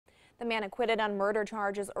The man acquitted on murder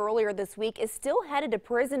charges earlier this week is still headed to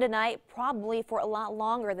prison tonight, probably for a lot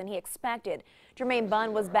longer than he expected. Jermaine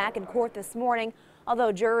Bunn was back in court this morning,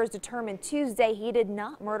 although jurors determined Tuesday he did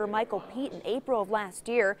not murder Michael Pete in April of last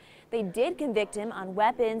year. They did convict him on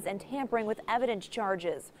weapons and tampering with evidence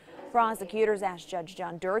charges. Prosecutors asked Judge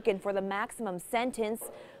John Durkin for the maximum sentence,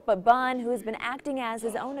 but Bunn, who has been acting as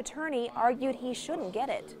his own attorney, argued he shouldn't get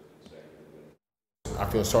it. I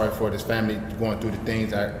feel sorry for this family going through the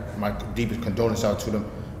things. My deepest condolences out to them,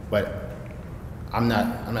 but I'm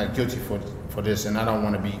not guilty for this, and I don't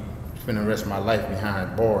want to be spending the rest of my life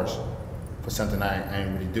behind bars for something I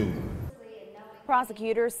ain't really do.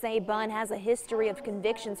 Prosecutors say Bunn has a history of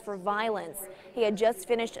convictions for violence. He had just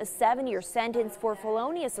finished a 7-year sentence for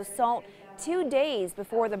felonious assault 2 days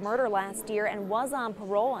before the murder last year and was on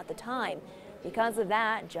parole at the time. Because of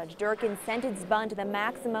that, Judge Durkin sentenced Bunn to the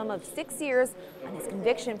maximum of 6 years on his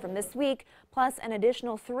conviction from this week, plus an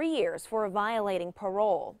additional 3 years for violating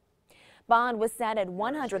parole. Bond was set at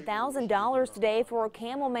 $100,000 today for a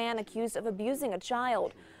Camel man accused of abusing a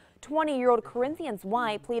child. 20-year-old Corinthians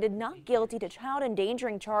White pleaded not guilty to child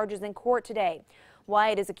endangering charges in court today.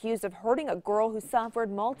 White is accused of hurting a girl who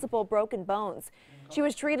suffered multiple broken bones. She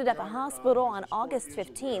was treated at the hospital on August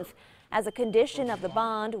 15th. As a condition of the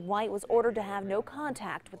bond, White was ordered to have no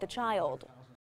contact with the child.